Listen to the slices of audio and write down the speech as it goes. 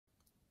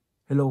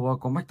Hello,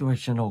 welcome back to my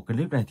channel.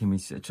 Clip này thì mình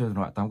sẽ chơi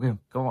loại 8 game.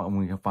 Các bạn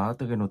mình phá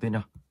từ game đầu tiên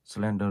nha.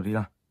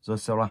 Slendrina The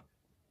Cellar.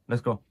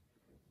 Let's go.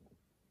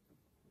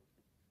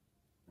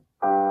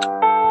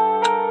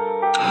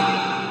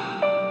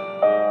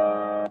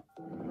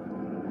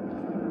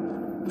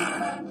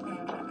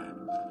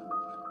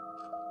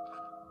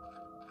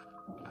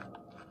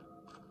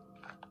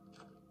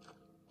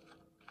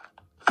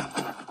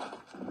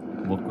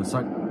 Một cuốn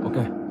sách.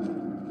 Ok.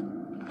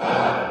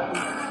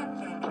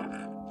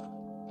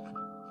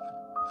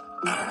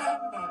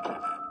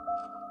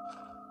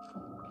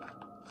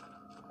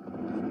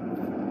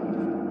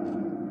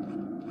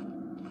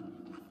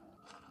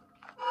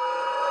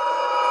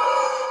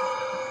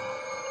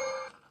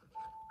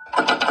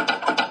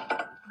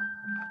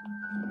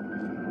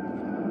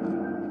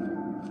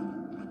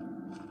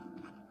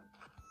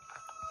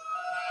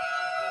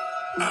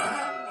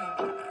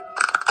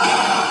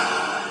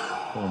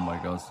 Oh my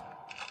god.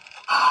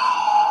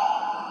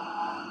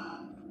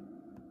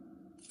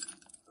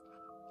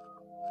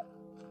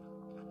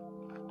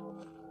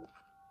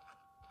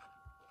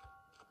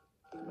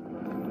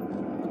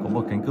 Có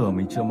một cánh cửa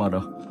mình chưa mở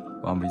được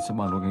và mình sẽ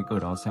mở luôn cánh cửa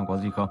đó xem có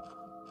gì không.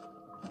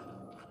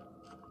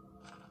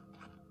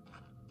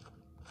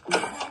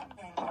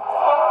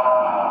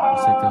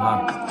 Xếp thứ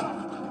hai.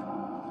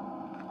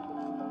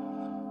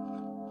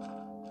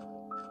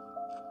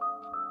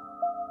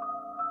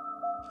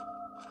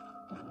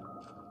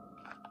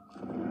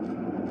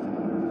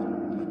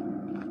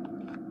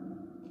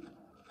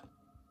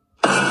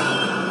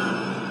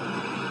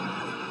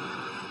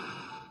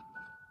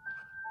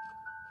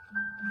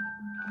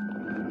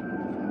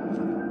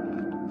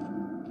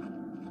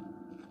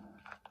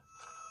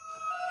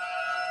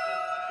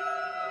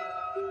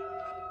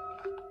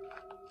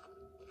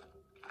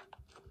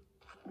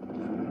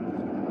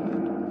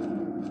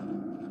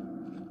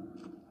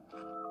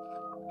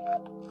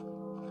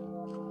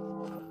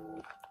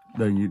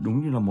 Đây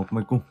đúng như là một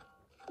mê cung.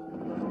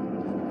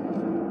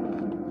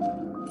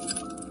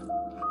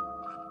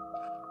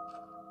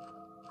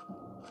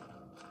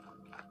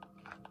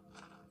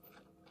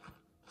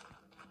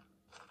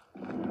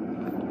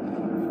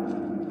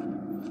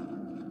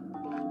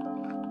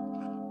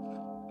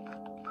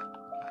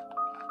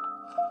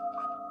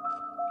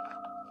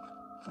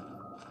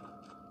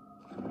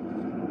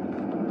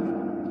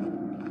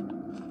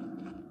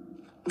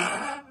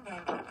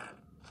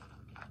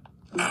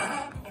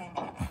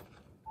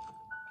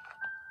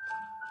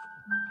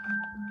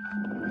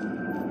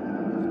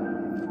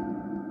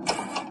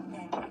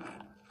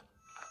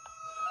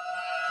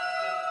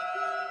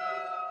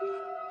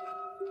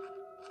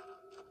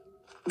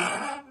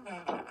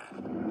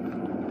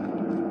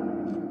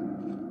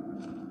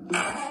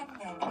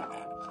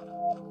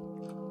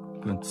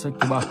 Quyển sách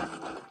thứ 3.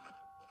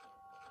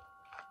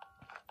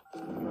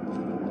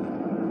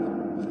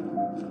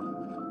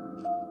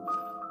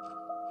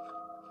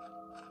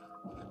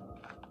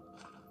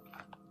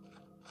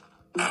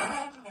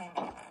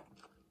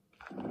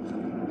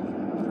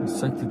 Quyển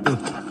sách thứ 4.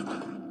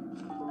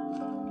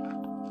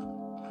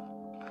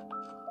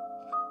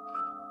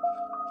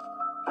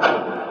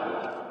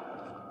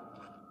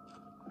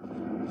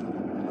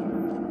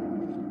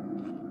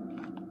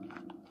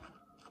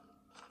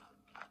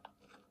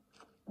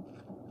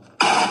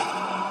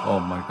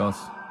 Oh my god.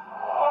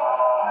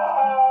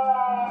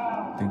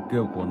 Tiếng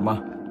kêu của con ma.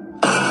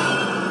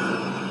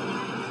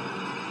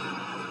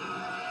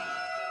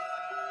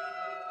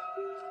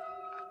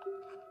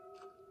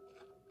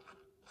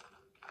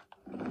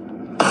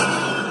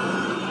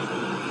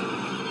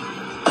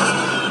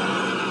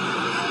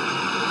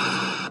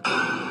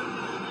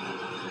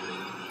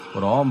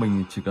 Của đó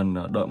mình chỉ cần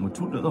đợi một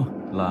chút nữa thôi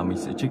là mình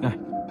sẽ trích ngay.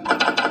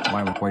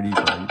 May mà quay đi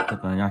phải thật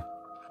là nhanh.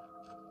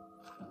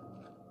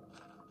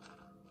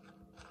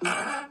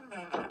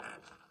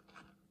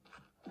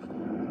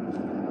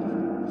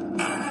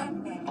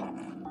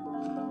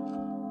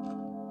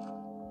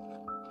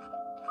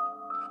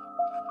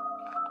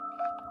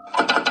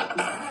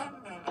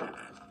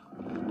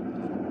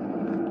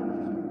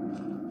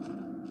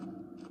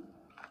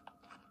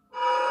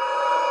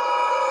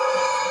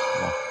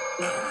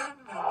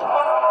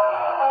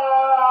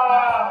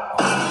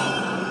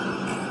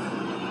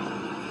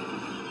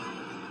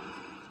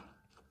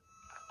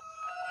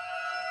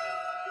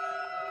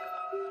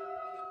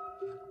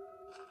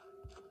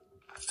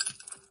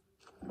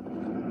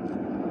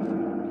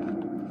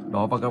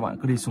 Đó, và các bạn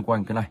cứ đi xung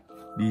quanh cái này,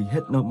 đi hết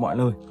nơi mọi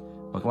nơi,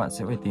 và các bạn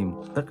sẽ phải tìm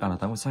tất cả là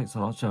 8 cuốn sách,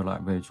 sau đó trở lại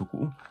về chỗ cũ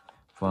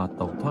và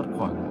tẩu thoát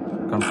khỏi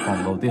căn phòng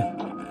đầu tiên.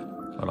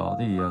 Ở đó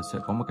thì sẽ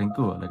có một cánh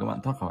cửa để các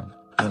bạn thoát khỏi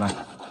nơi này.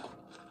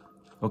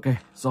 Ok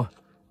rồi,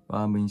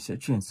 và mình sẽ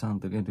chuyển sang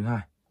từ game thứ hai,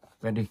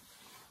 Bendy.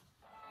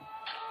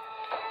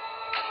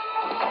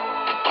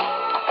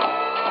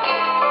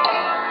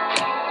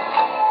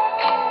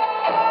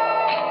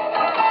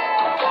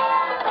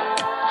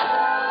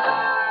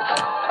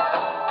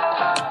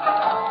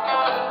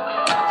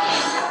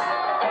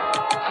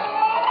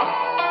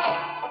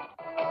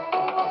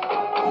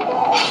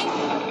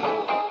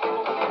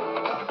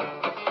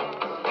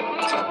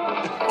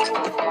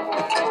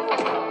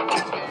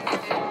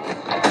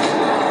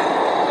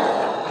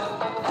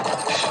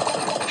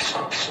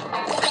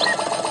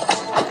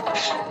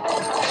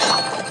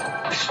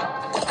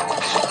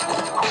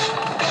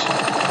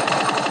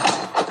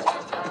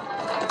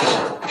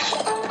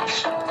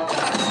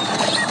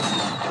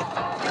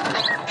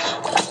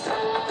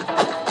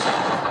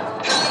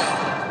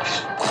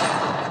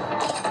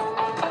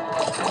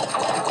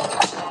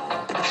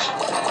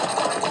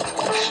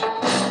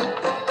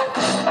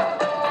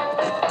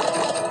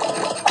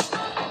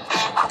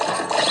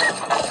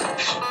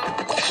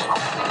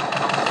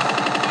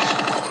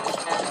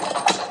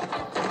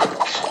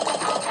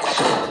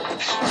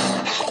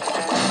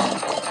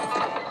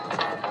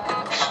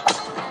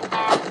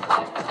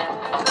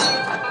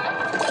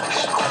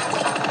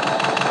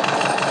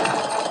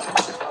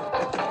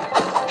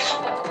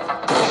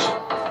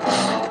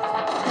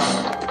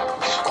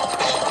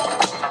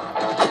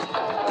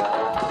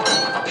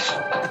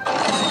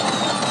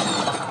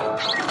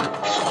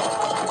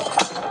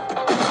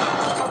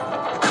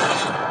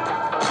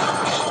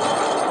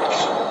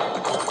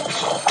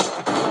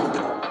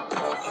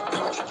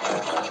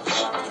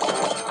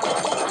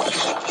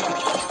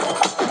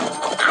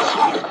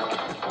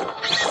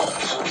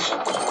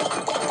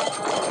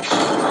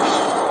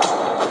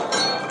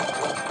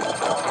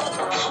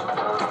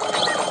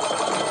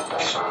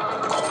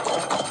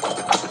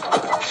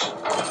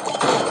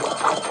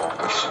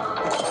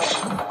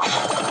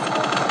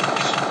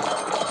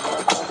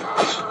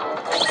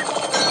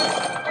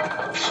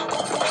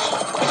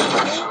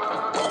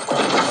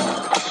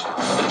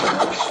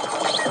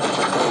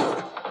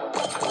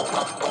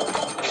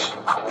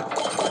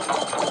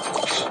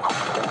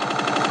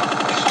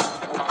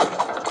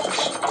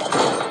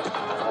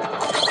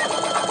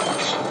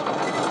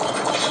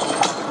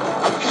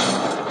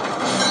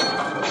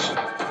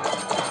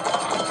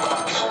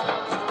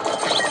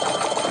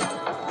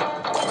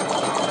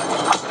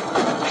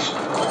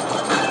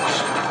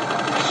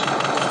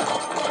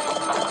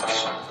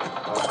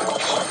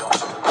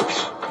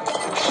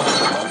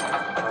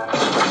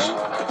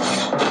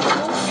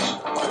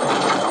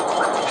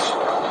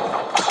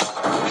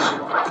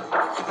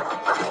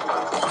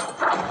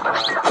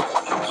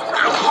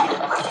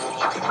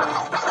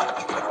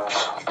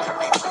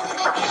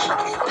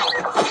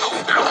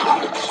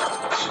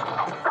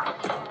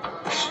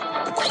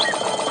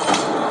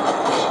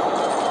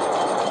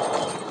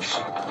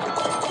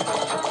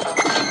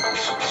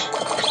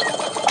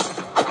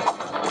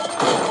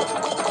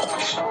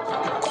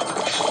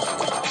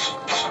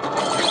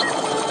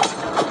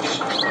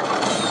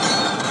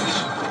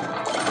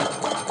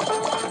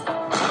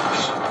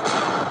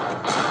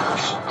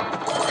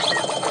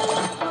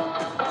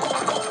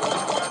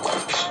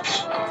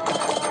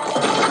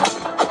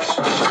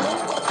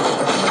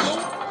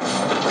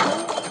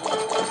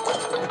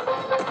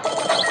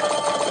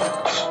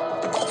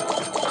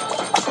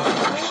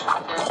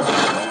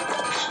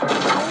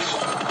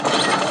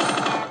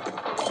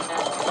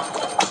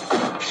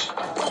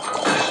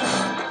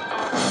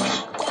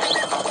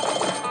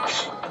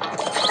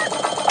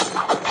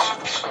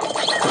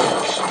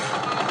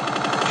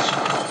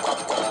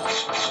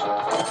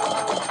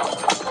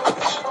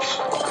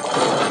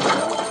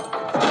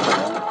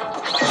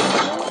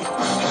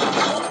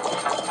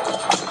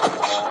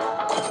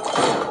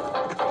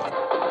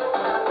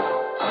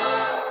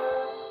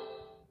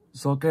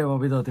 Rồi ok, và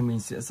bây giờ thì mình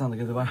sẽ sang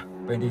cái thứ ba,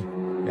 Bendy,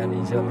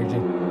 Ninja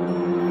Meeting.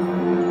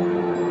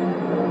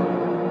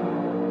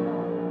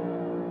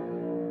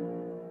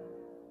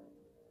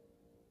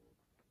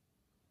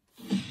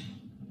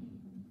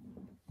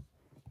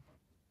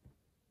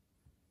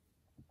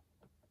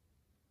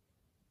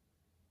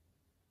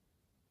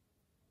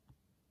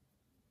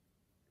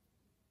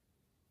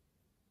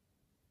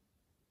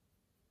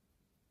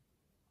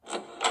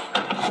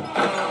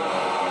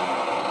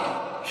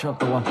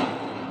 Chapter 1,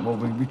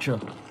 Moving Picture.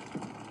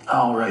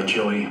 All right,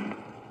 Joey.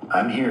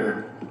 I'm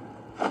here.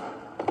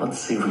 Let's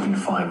see if we can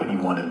find what you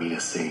wanted me to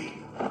see.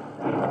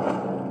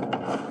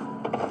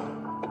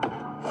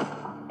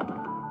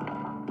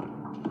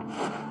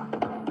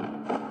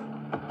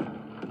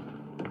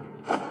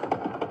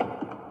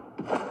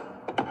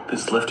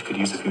 This lift could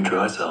use a few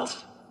dry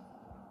cells.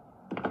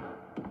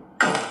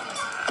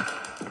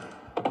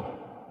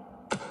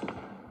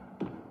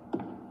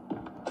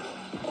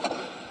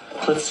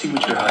 Let's see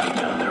what you're hiding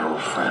down there,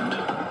 old friend.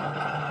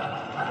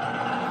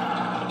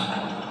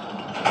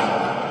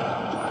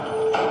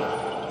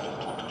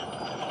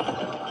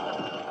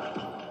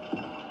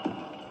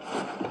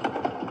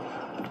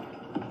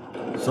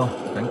 Rồi,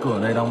 cánh cửa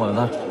đây đang mở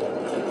ra.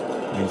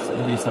 Mình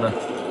sẽ đi sang đây.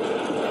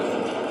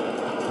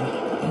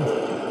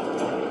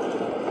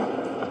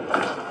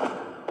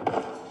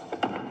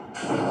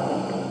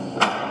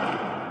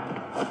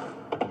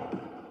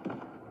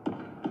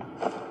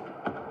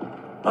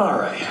 All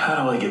right, how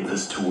do I get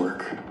this to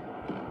work?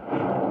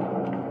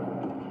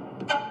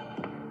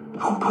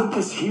 Who put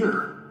this here?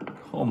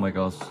 Oh my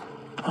gosh.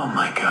 Oh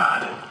my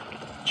God.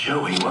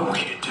 Joey, what were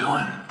you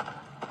doing?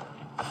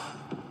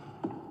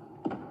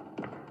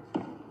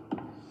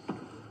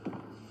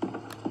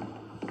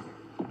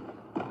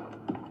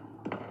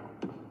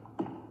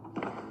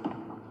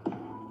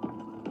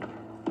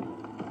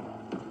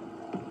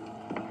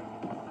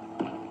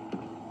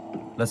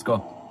 Let's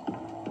go.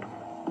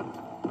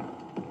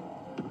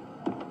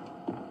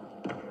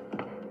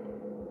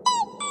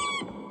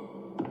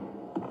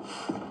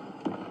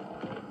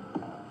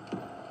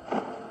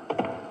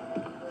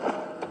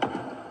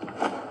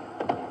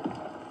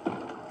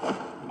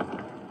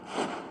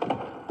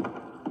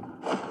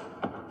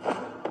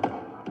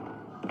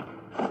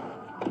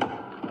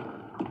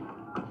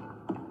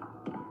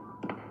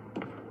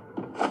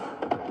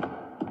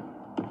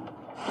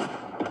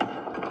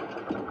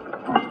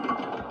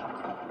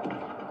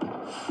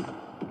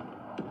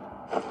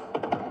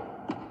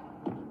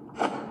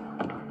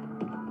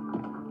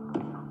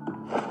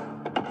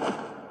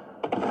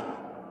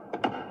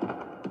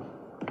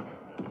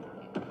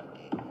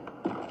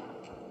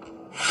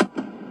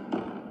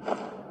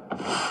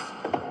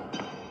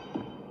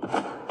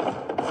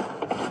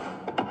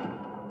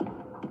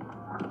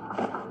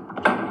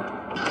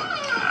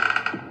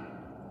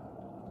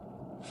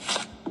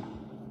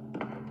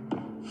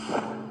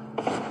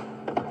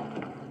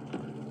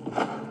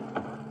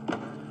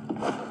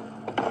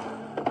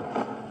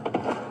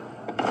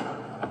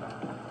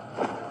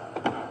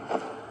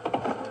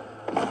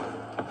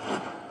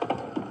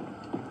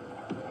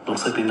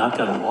 Looks like they knocked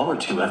out a wall or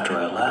two after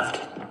I left.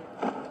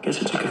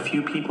 Guess it took a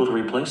few people to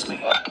replace me.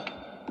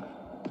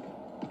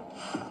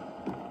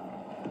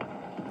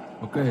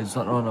 Okay, is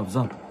that all of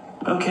them?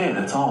 Okay,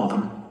 that's all of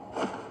them.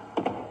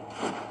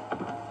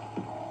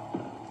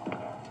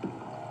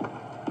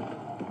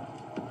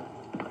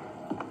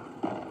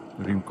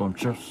 Rim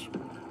concerts.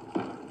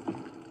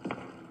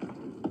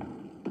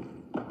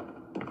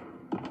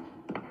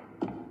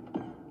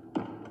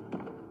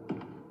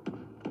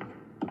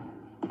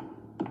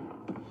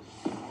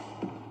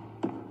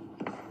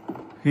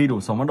 Khi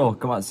đủ 6 món đồ,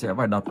 các bạn sẽ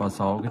phải đặt vào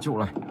 6 cái trụ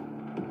này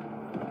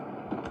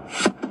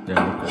để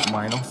một cỗ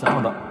máy nó sẽ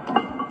hoạt động.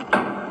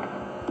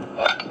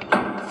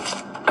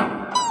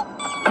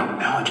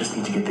 Now I just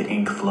need to get the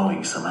ink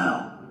flowing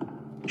somehow.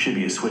 Should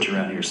be a switch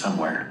around here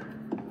somewhere.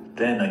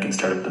 Then I can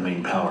start up the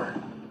main power.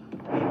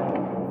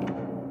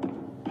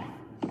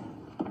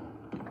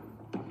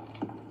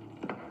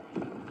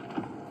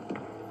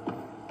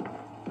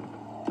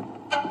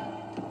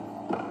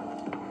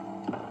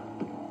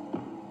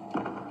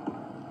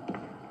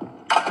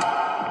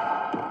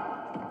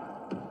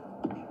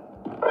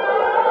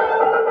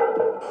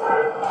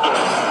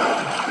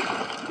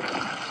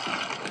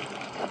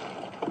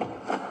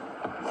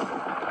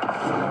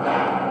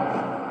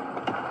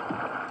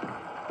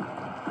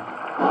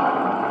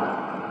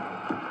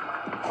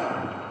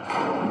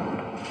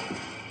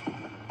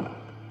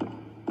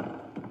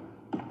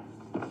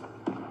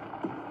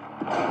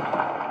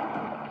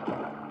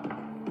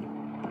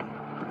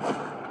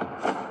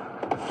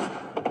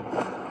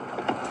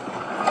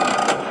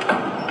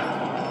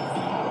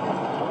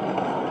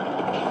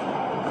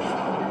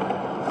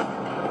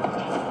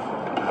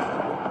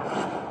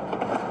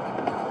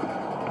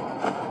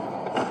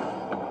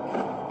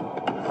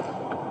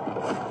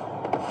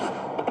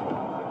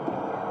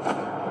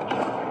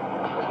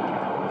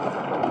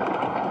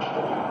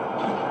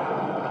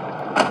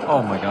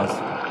 Oh my gosh.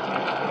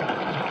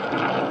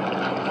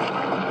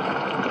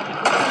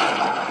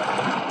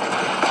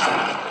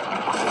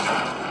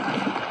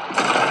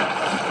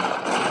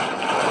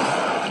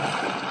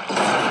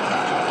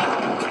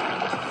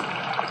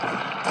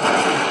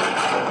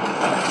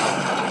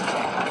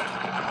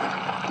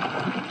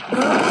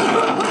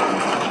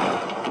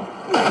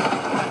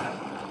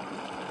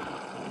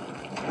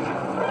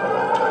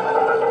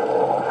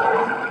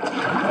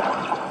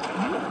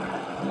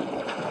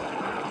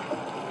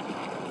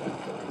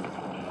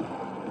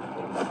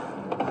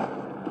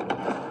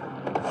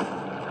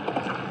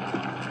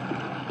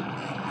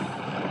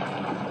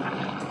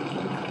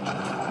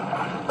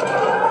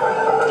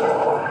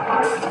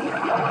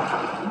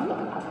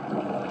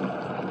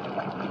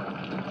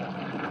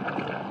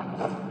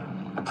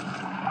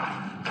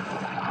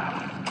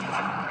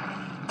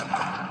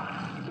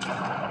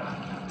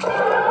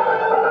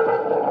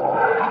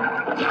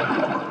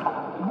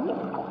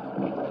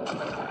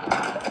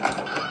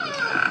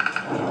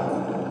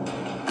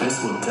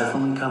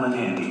 only come in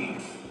handy.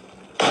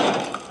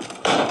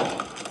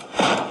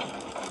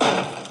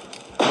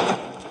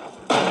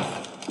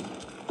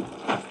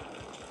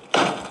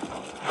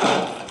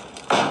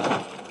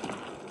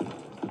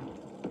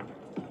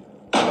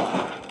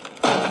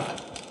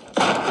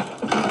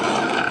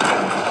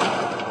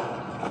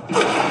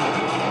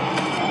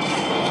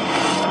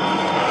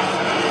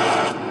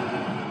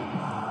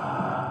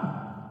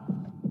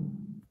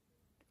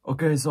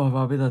 Ok rồi,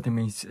 và bây giờ thì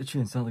mình sẽ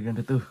chuyển sang tựa game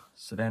thứ tư,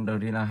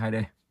 Slendrina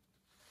 2D.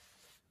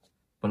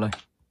 Play,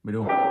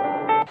 video,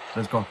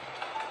 let's go.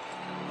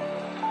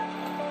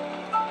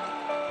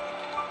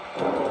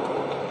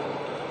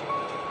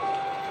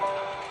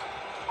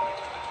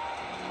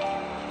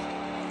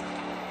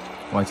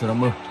 Ngoài trời đang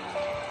mưa,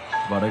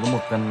 và đây có một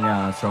căn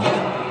nhà trống.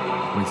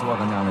 Mình sẽ vào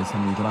căn nhà này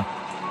xem như thế nào.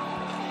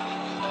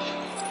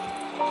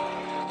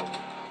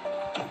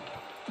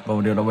 Và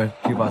một điều đặc biệt,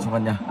 khi vào trong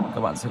căn nhà,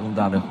 các bạn sẽ không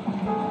ra được.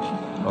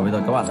 Và bây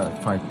giờ các bạn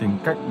phải tìm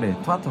cách để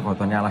thoát ra khỏi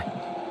tòa nhà này.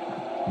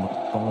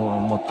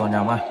 Một tòa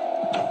nhà ma.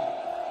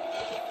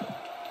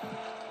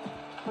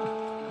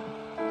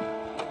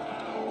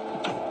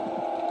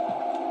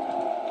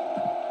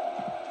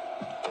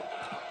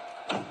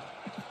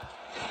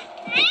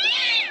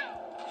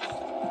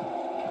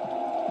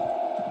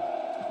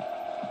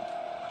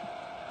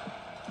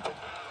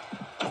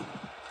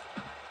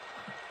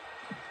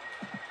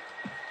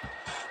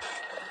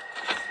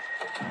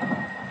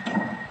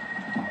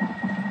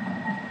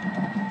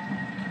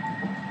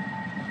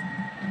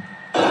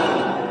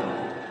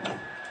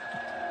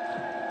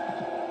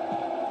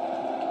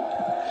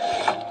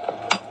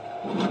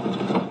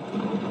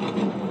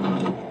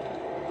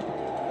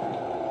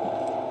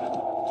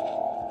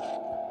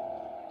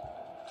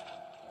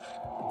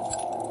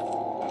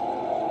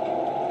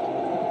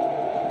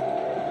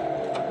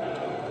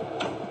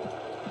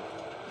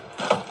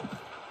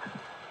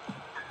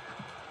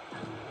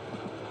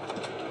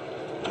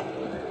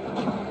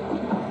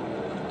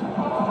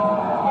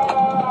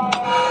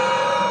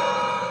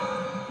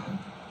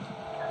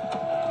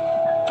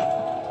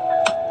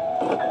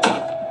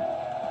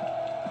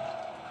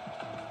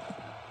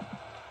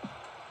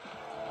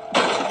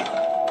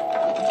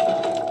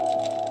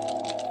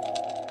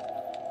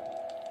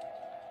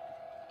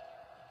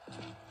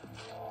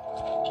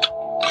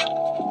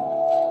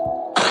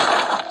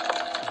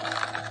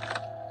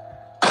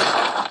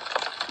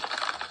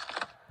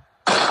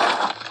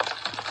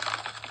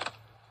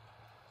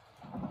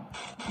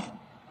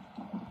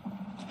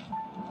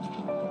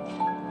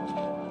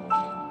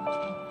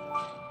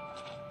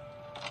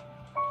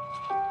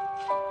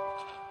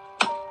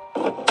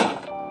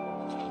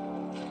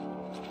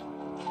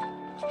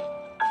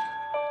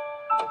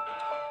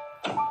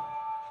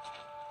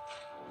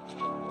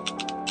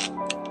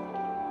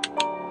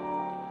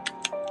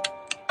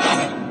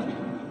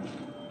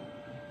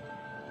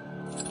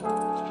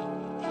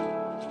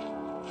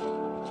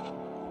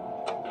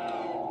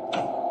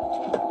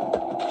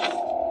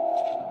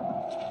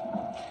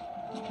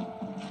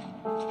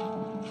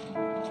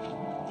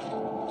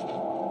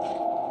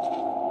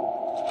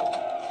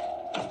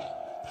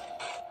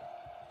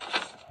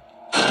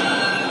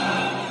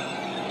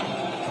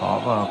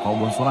 Và có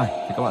 4 số này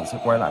thì các bạn sẽ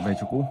quay lại về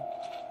chỗ cũ.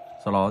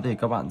 Sau đó thì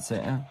các bạn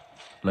sẽ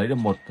lấy được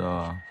một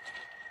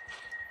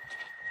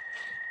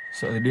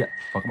sợi dây điện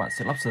và các bạn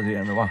sẽ lắp sợi dây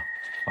điện vào.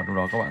 Và lúc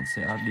đó các bạn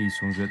sẽ đi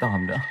xuống dưới tầng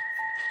hầm nữa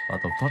và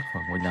tẩu thoát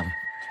khỏi ngôi nhà này.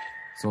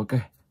 Rồi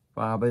ok.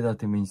 Và bây giờ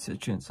thì mình sẽ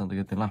chuyển sang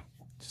tới thứ 5,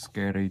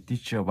 Scary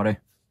Teacher vào đây.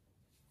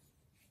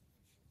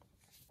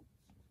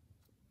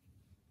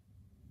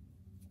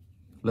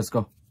 Let's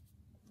go.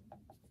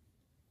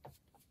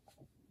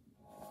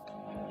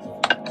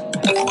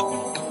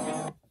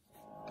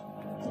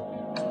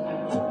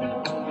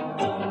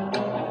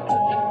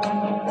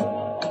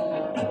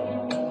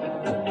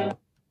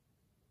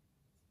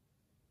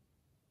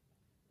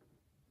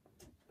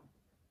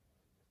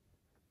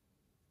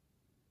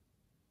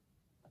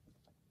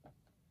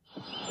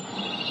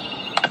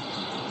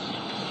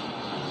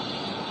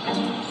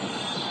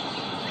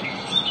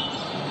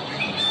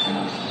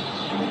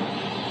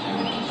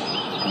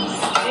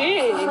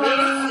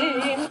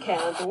 Steam,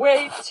 can't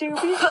wait to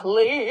be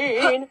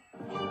clean.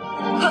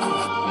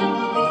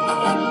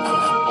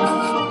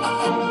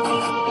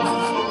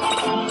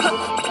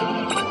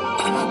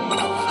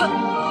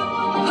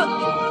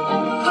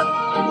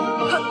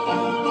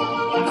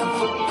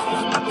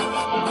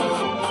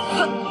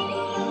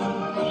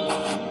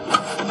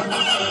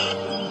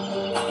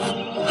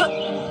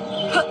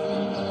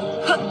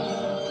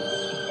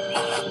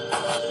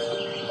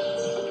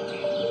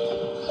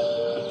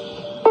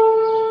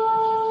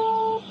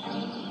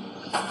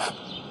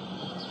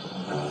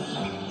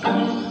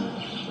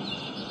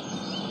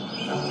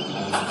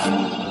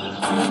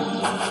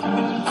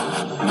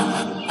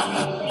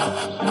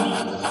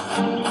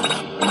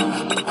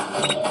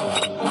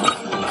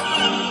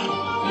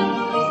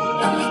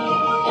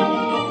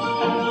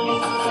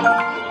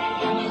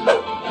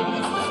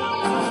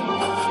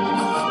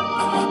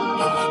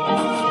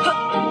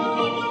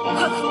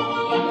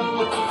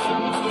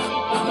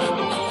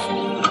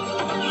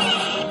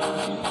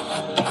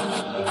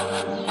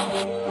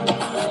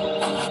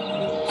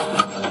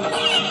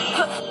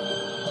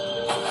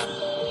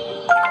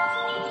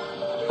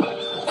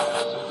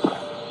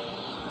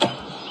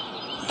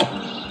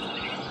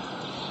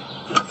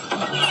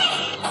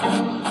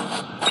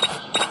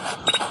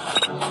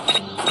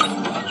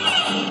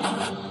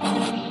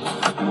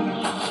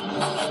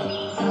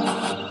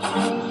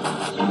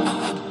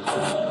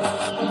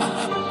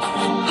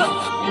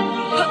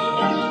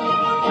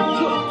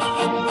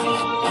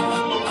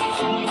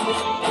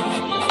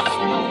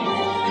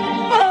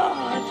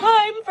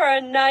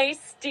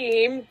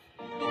 dream.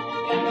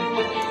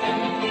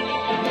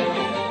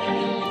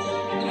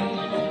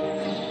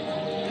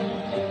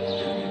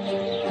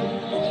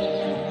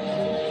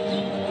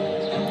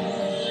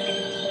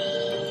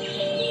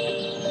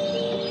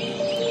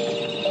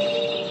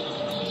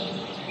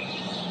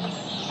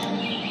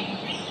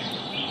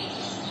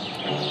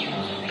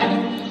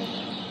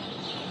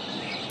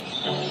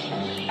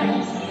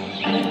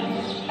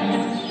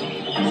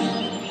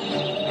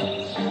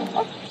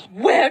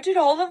 Where did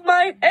all of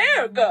my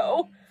hair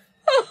go?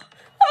 Oh,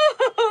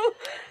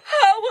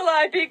 how will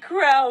I be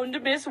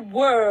crowned Miss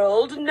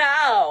World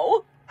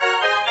now?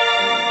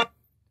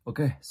 Ok,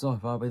 rồi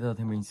và bây giờ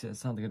thì mình sẽ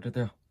sang tới cái tiếp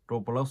theo,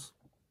 Roblox.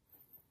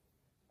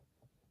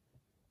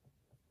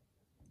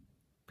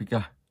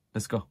 Pika,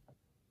 let's go.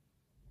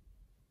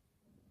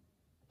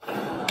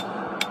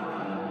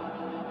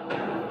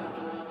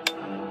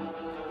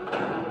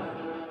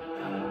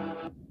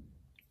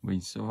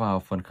 Mình sẽ vào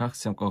phần khác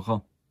xem có không.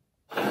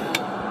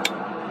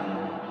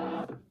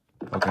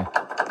 Ok.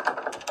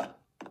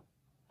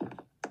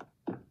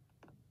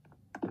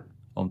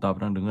 Ông ta vẫn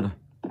đang đứng ở đây.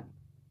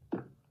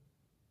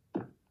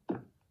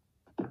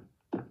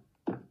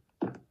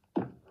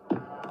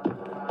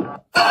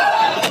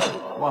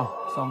 Wow,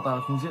 sao ông ta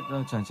không giết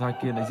chàng trai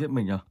kia lại giết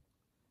mình à?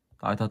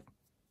 Tại thật.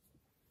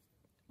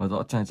 Và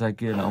rõ chàng trai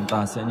kia là ông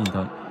ta sẽ nhìn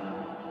thấy.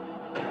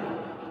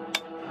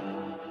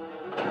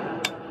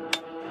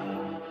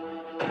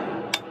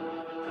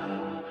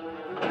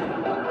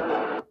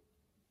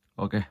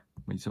 Ok,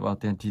 mình sẽ vào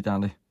tên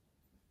Titan đây.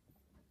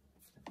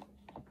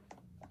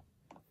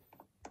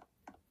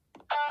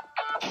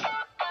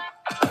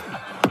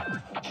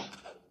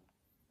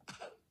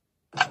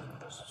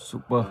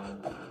 Super.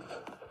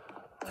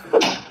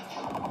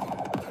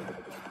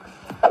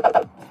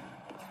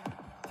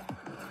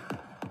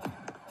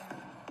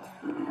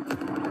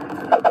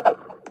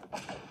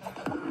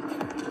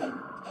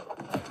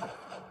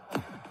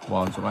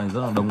 Wow, chỗ này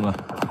rất là đông người.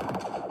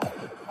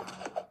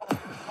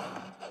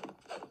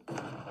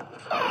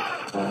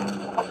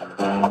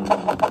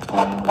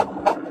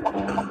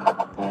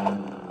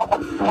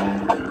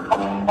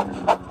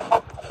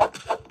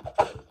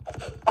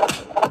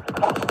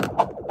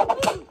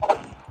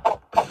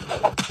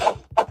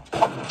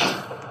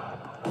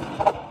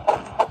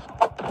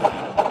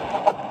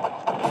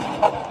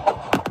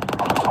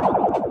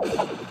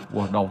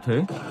 Wow, đau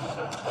thế.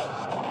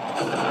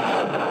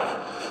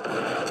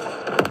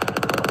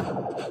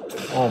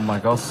 Oh my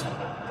gosh.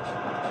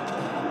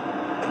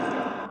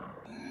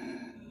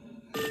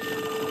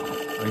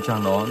 Anh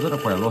chàng đó rất là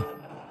khỏe luôn.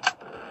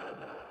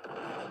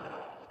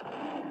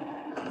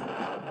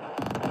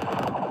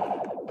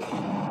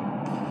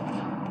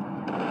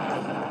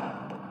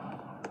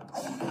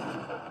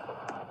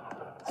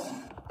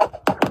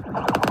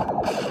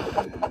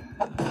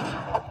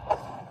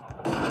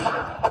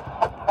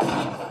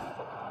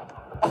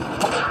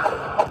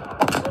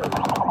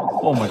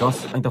 Oh my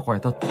gosh, anh ta khỏe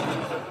thật.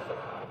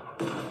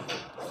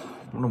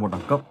 Cũng là một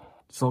đẳng cấp.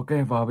 Ok,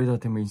 và bây giờ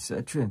thì mình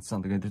sẽ chuyển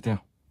sang tới game tiếp theo.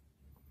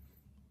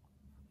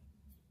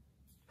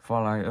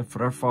 Fly a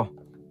Fred 4.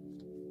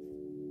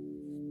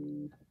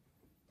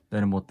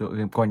 Đây là một tựa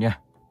game coin nha.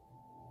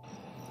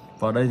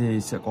 Và đây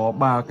thì sẽ có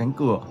 3 cánh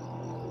cửa.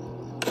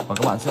 Và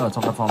các bạn sẽ ở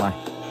trong căn phòng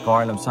này.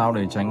 Coi làm sao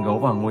để tránh gấu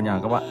vào ngôi nhà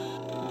các bạn.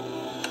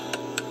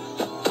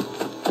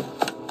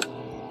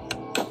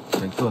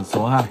 Cánh cửa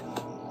số 2.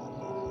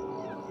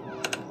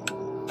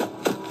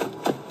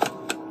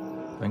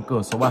 Cánh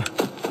cửa số 3.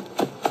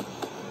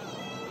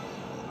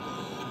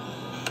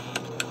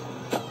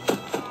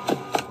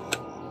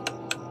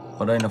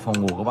 Và đây là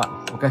phòng ngủ của các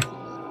bạn. Ok.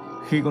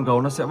 Khi con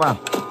gấu nó sẽ vào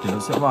thì nó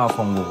sẽ vào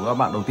phòng ngủ của các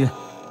bạn đầu tiên.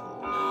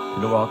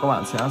 Thì lúc đó các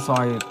bạn sẽ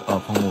soi ở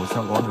phòng ngủ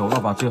xem có con gấu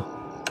nào vào chưa.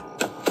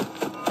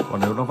 Còn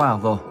nếu nó vào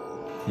rồi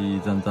thì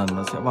dần dần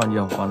nó sẽ vào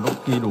nhiều. Và lúc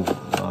khi đủ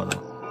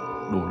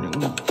những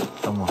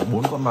tầm khoảng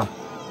 4 con vào,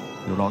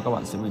 điều đó các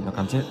bạn sẽ bị nó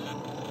cắn chết.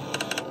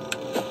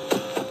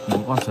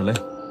 4 con trở lên.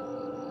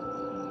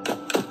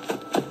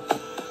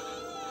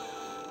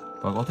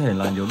 Và có thể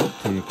là nhiều lúc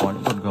thì có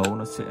những con gấu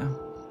nó sẽ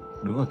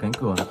đứng ở cánh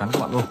cửa nó cắn các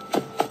bạn luôn.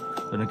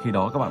 Cho nên khi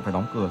đó các bạn phải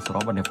đóng cửa, sau đó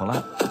bật đèn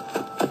flash.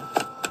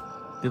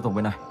 Tiếp tục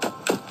bên này.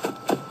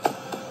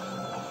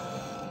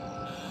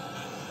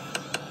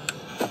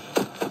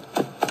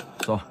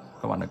 Rồi,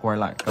 các bạn lại quay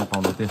lại căn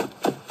phòng đầu tiên.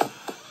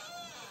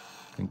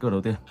 Cánh cửa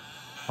đầu tiên.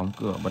 Đóng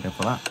cửa, bật đèn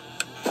flash.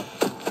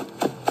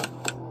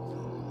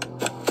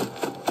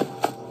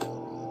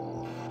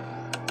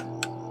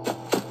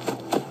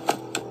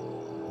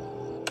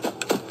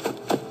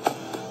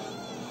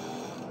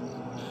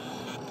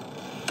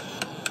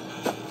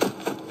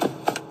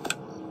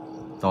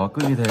 Đó,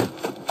 cứ như thế.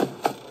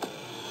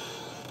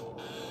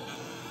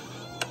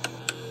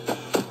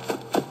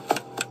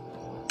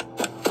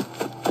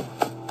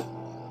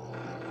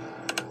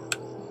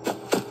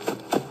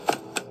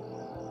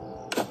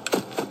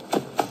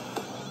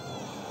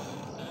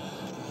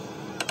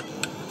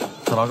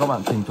 Sau đó các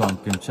bạn thỉnh thoảng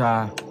kiểm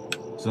tra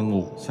giường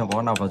ngủ xem có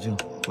con nào vào chưa.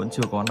 Vẫn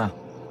chưa có con nào.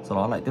 Sau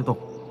đó lại tiếp tục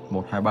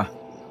 1, 2, 3.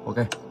 Ok.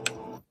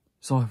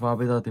 Rồi, và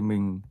bây giờ thì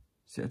mình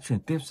sẽ chuyển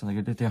tiếp sang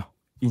cái tiếp theo,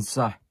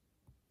 Inside.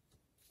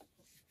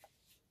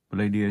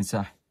 Play đi anh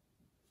sai.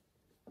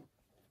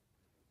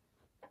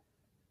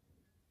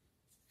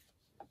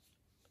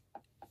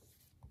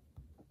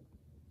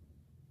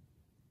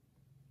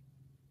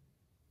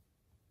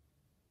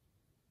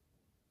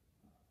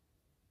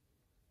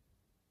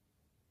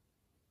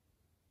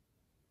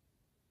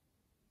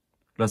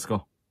 Let's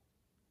go.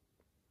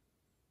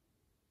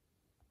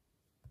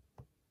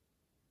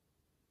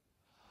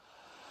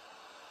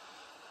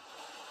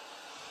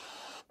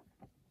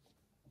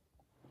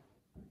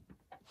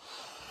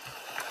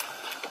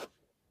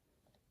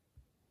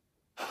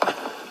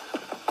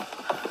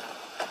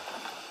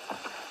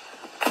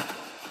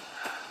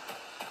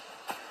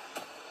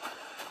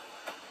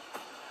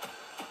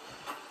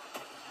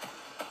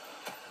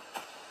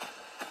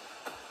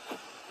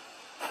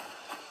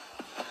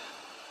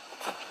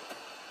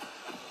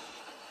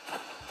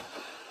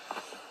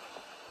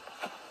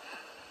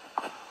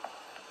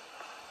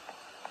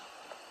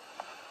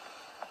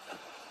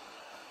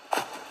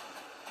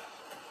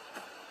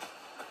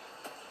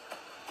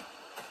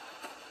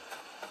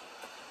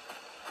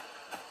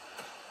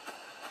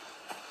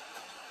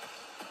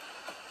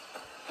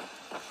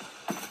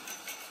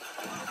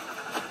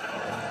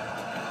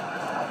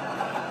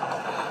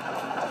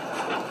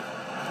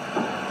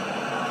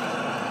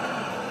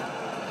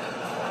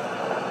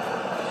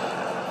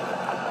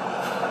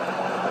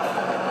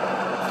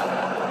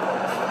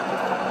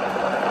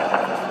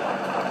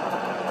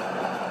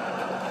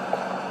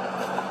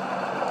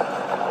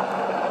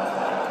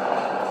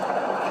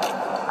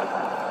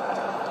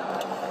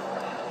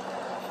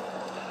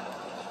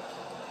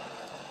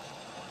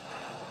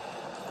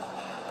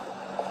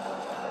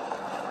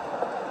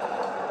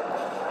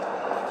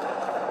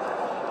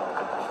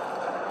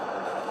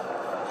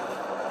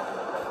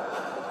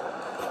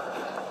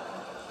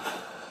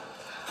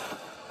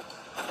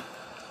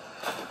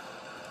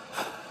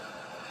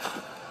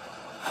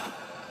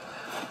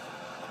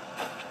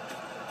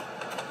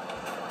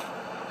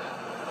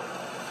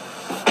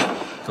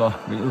 Rồi,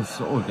 mình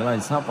ủi cái này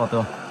sắp vào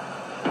tường.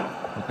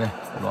 Ok,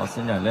 nó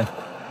sẽ nhảy lên.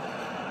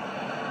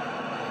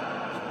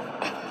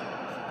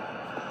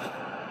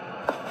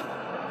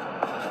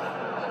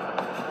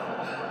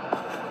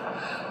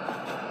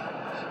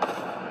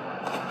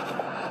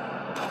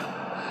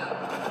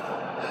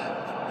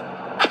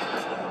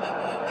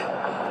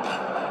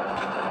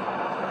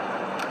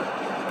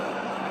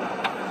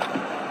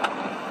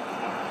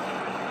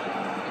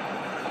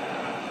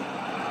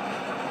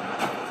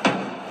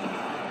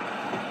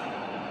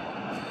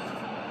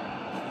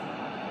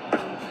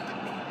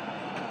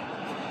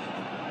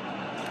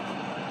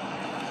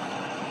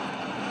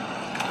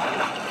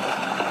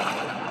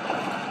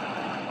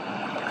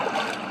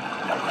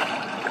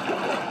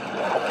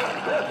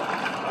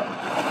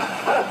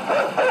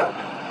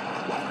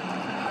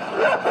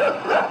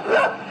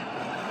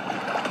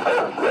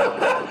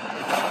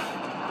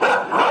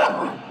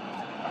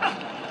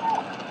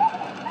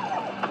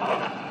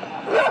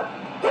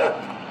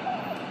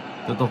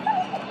 Tiếp tục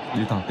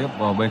đi thẳng tiếp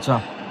vào bên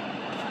trong.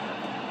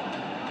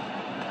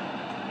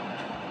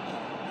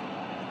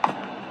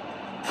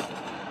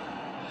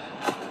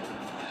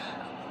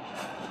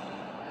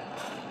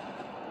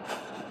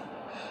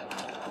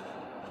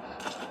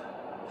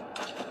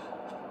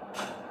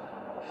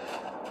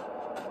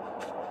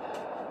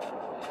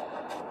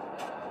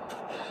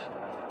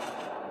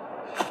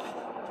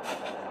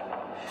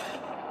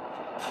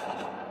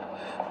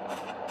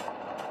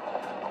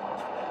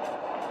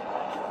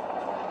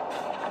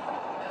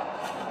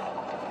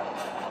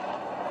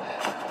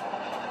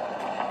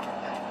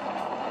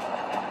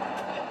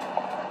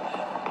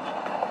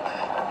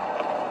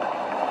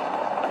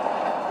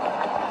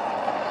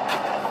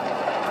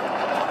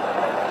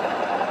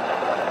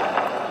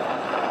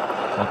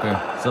 Ok,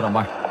 rất là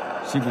may,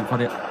 suýt bị phát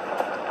hiện.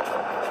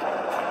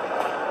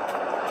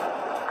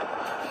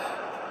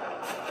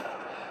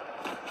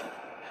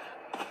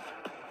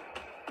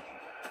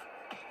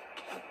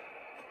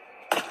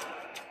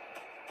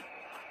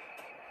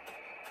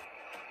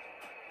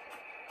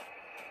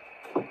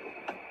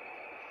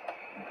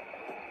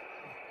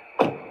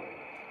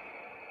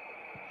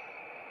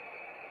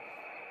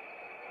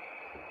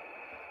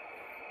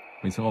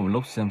 Mình sẽ ngồi một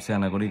lúc xem xe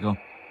này có đi không.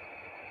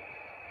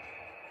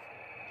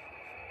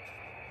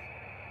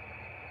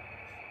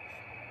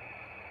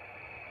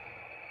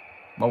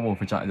 Bắt buộc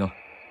phải chạy rồi.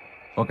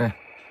 Ok.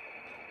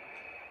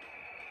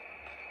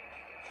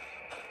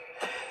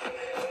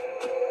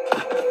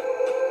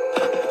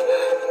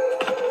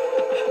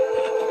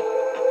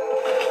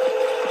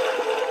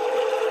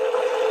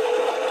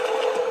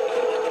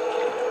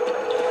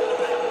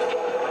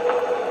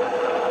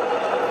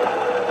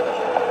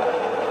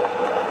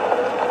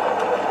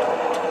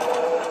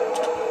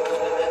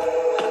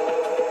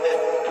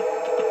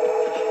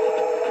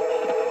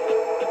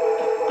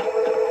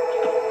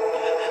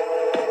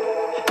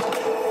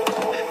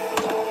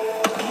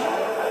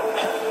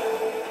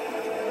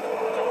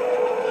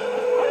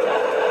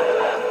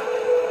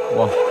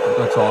 Wow, có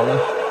cả chó nữa.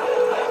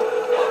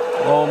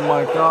 Oh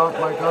my god,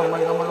 my god,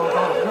 my god, my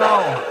god,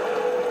 no!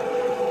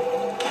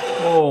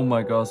 Oh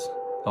my god.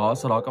 Đó,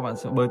 sau đó các bạn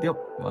sẽ bơi tiếp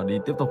và đi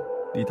tiếp tục,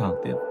 đi thẳng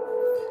tiếp.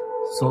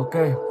 So, ok,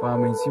 và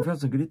mình xin phép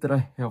dừng clip tới đây.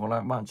 Hẹn gặp lại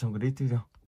các bạn trong clip tiếp theo.